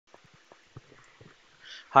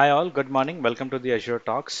Hi all, good morning. Welcome to the Azure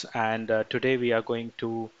Talks. And today we are going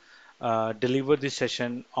to deliver this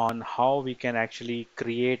session on how we can actually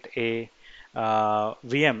create a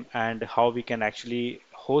VM and how we can actually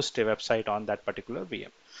host a website on that particular VM.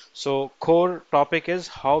 So core topic is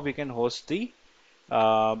how we can host the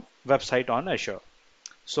website on Azure.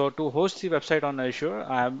 So to host the website on Azure,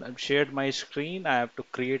 I've shared my screen. I have to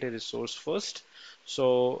create a resource first.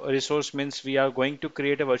 So a resource means we are going to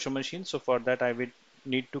create a virtual machine. So for that, I will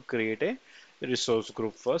need to create a resource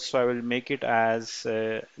group first. So I will make it as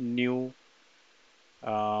a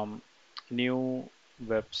um, new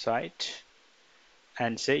website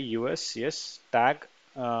and say US. Yes, tag.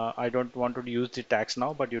 I don't want to use the tags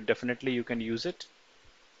now, but you can use it.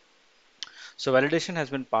 So validation has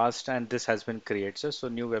been passed and this has been created. So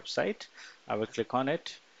new website, I will click on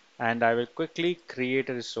it and I will quickly create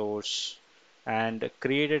a resource and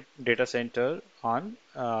create a data center on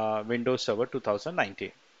Windows Server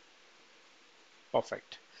 2019.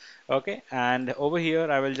 Perfect. Okay, and over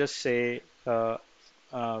here I will just say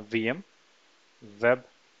VM, web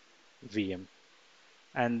VM.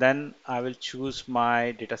 And then I will choose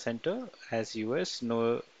my data center as US.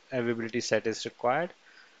 No availability set is required.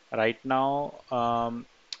 Right now,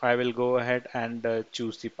 I will go ahead and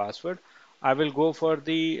choose the password. I will go for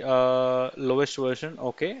the lowest version.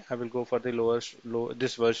 Okay, I will go for the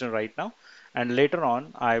this version right now, and later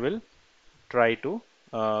on I will try to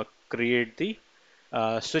create the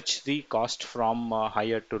switch the cost from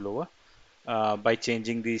higher to lower by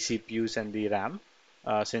changing the CPUs and the RAM.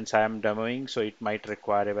 Since I am demoing, so it might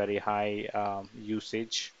require a very high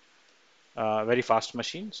usage, very fast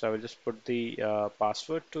machine. So I will just put the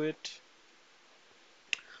password to it.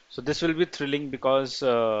 So this will be thrilling because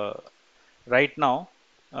right now,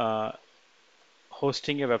 uh,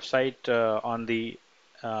 hosting a website uh, on the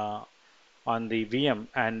VM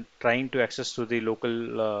and trying to access to the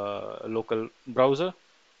local browser,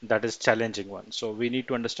 that is challenging one. So we need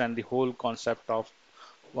to understand the whole concept of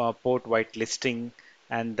port whitelisting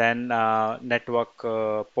and then network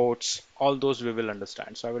ports. All those we will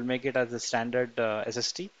understand. So I will make it as a standard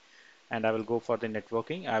SST and I will go for the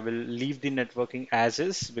networking. I will leave the networking as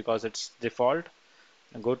is because it's default.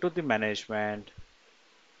 Go to the management.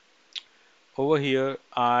 Over here,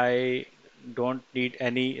 I don't need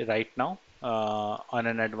any right now on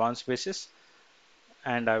an advanced basis,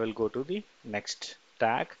 and I will go to the next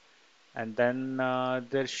tag, and then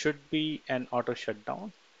there should be an auto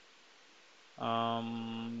shutdown.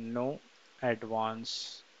 No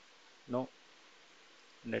advanced, no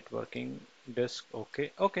networking disk.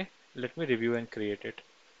 Okay, okay. Let me review and create it.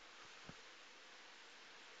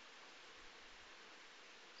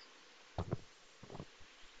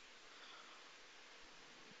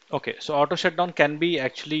 Okay, so auto shutdown can be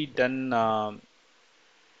actually done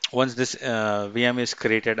once this VM is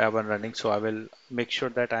created up and running. So I will make sure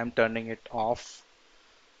that I'm turning it off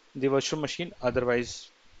the virtual machine. Otherwise,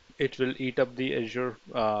 it will eat up the Azure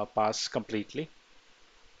pass completely.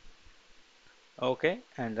 Okay,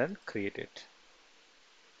 and then create it.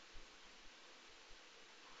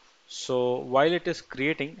 So while it is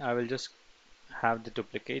creating, I will just have the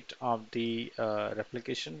duplicate of the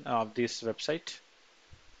replication of this website.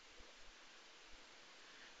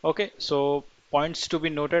 Okay, so points to be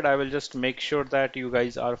noted. I will just make sure that you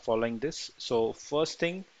guys are following this. So first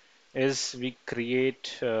thing is we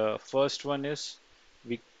create, first one is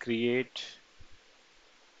we create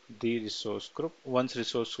the resource group. Once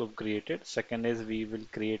resource group created, second is we will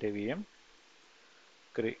create a VM,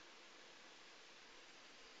 cre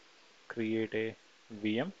create a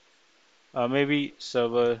VM, maybe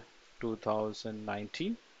server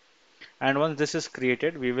 2019. And once this is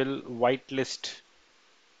created, we will whitelist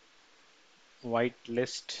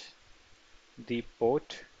the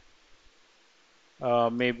port,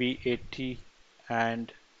 maybe 80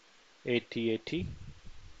 and 8080.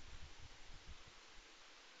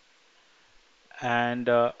 And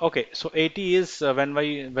okay, so 80 is when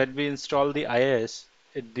we install the IIS,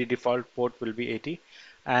 the default port will be 80,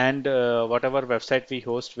 and whatever website we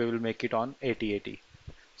host, we will make it on 8080.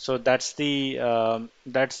 So that's the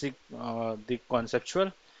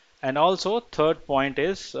conceptual. And also third point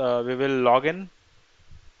is we will log in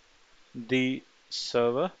the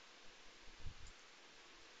server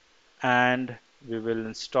and we will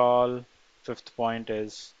install. Fifth point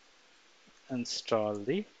is install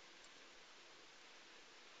the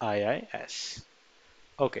IIS.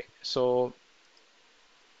 Okay, so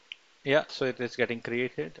yeah, so it is getting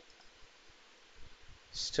created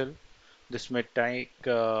still. This may take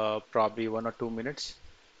probably 1 or 2 minutes.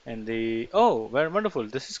 And very wonderful,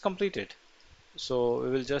 this is completed. So we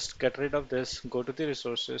will just get rid of this, go to the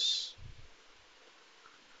resources,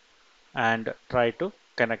 and try to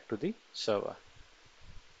connect to the server.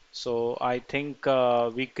 So I think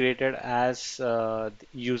we created as the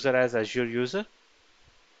user as Azure user.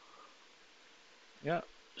 Yeah.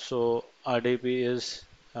 So RDP is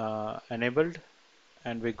enabled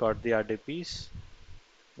and we got the RDPs.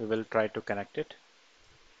 We will try to connect it.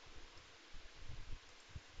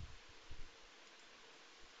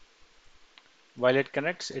 While it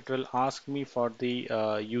connects, it will ask me for the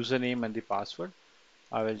username and the password.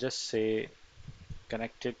 I will just say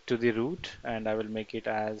connect it to the root and I will make it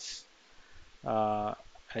as uh,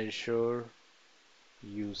 Azure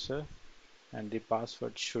user and the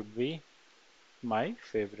password should be my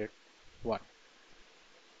favorite one.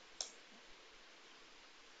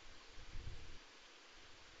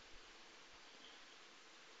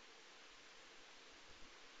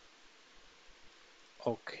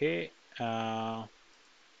 Okay. Uh,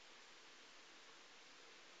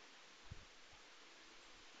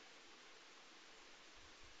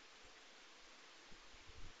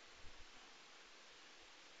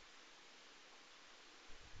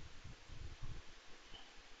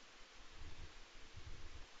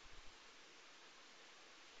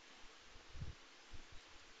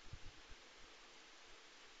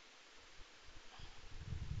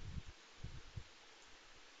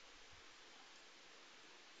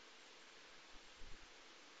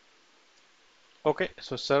 okay,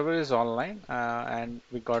 so server is online and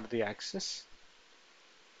we got the access.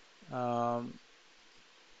 Um,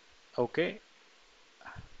 okay,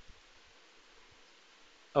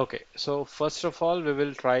 okay. So first of all, we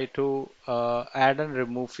will try to add and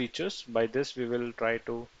remove features. By this, we will try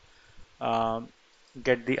to um,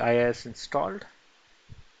 get the IIS installed.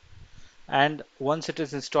 And once it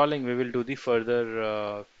is installing, we will do the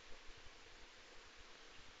further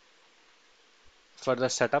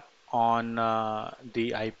setup on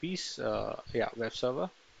the IPs. Yeah, web server.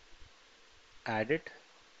 Add it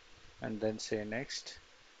and then say next.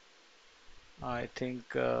 I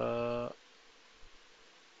think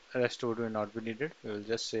rest would not be needed. We will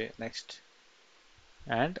just say next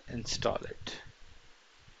and install it.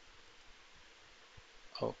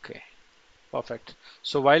 Okay, perfect.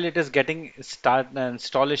 So while it is getting start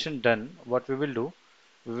installation done, what we will do,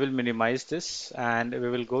 we will minimize this and we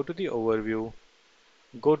will go to the overview,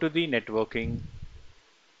 go to the networking,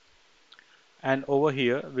 and over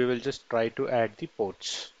here we will just try to add the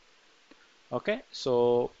ports. Okay,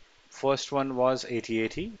 so first one was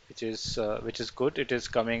 8080, which is good. It is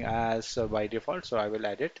coming as by default, so I will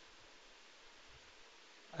add it,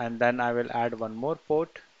 and then I will add one more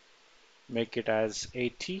port, make it as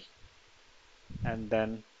 80, and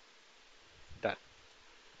then done.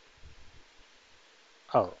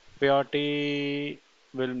 Oh, priority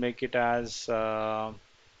will make it as 20.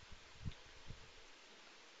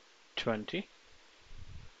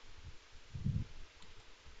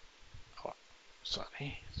 Oh,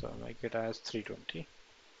 sorry, so make it as 320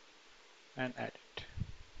 and add it.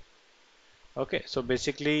 Okay, so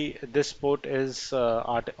basically this port is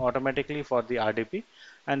automatically for the RDP,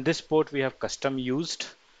 and this port we have custom used,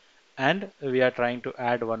 and we are trying to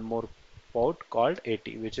add one more port called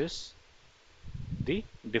 80, which is the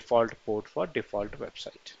default port for default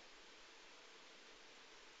website.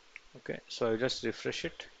 Okay, so I just refresh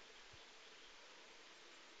it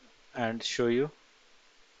and show you.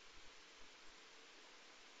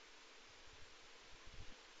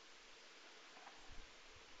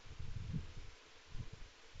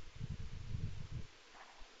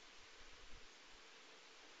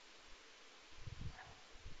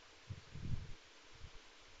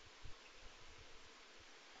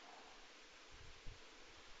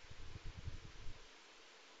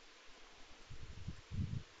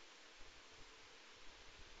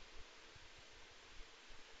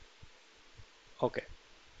 Okay,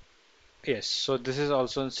 yes, so this is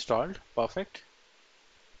also installed. Perfect.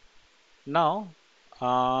 Now,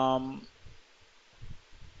 um,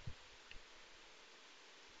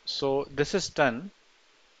 so this is done.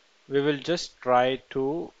 We will just try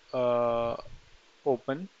to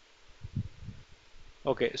open.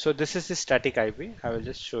 Okay, so this is the static IP. I will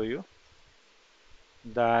just show you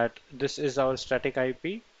that this is our static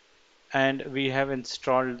IP, and we have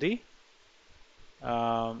installed the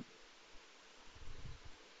um,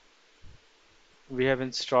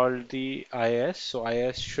 IIS. So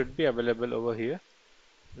IIS should be available over here.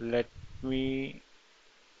 Let me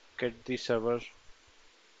get the server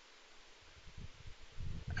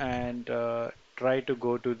and try to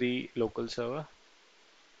go to the local server.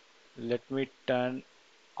 Let me turn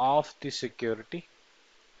off the security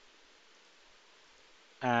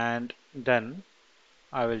and then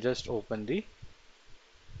I will just open the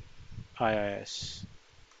IIS.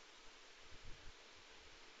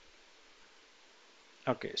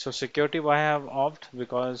 Okay, so security why I have opt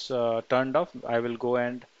because turned off. I will go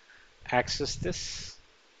and access this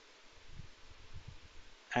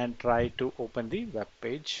and try to open the web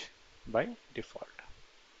page by default.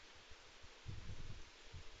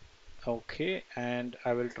 Okay, and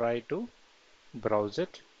I will try to browse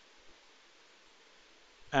it.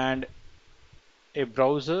 And a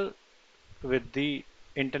browser with the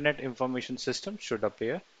Internet Information System should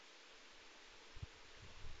appear.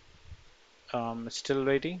 Still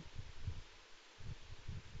waiting.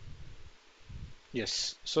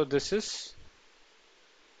 Yes. So this is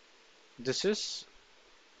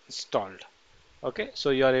stalled. Okay. So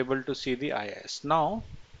you are able to see the IIS. Now,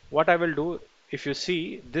 what I will do, if you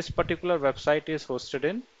see this particular website is hosted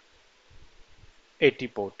in 80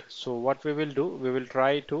 port. So what we will do, we will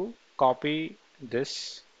try to copy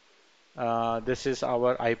this. This is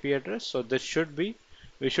our IP address. So this should be,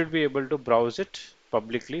 we should be able to browse it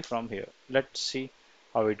publicly from here. Let's see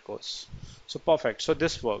how it goes. So perfect. So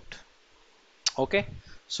this worked. Okay.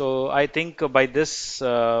 So I think by this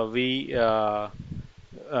um, we are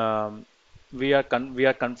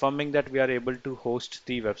confirming that we are able to host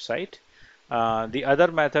the website. The other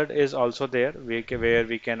method is also there where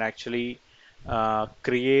we can actually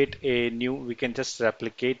create a new. We can just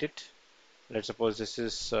replicate it. Let's suppose this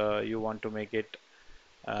is you want to make it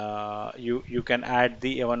you can add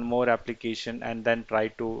the one more application and then try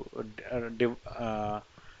to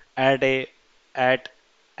add a at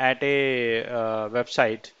a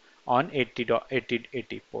website on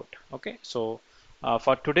 80 port. Okay, so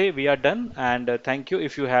for today we are done, and thank you.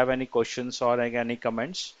 If you have any questions or like, any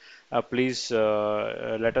comments, please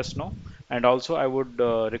let us know. And also I would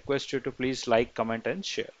request you to please like, comment and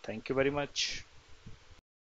share. Thank you very much.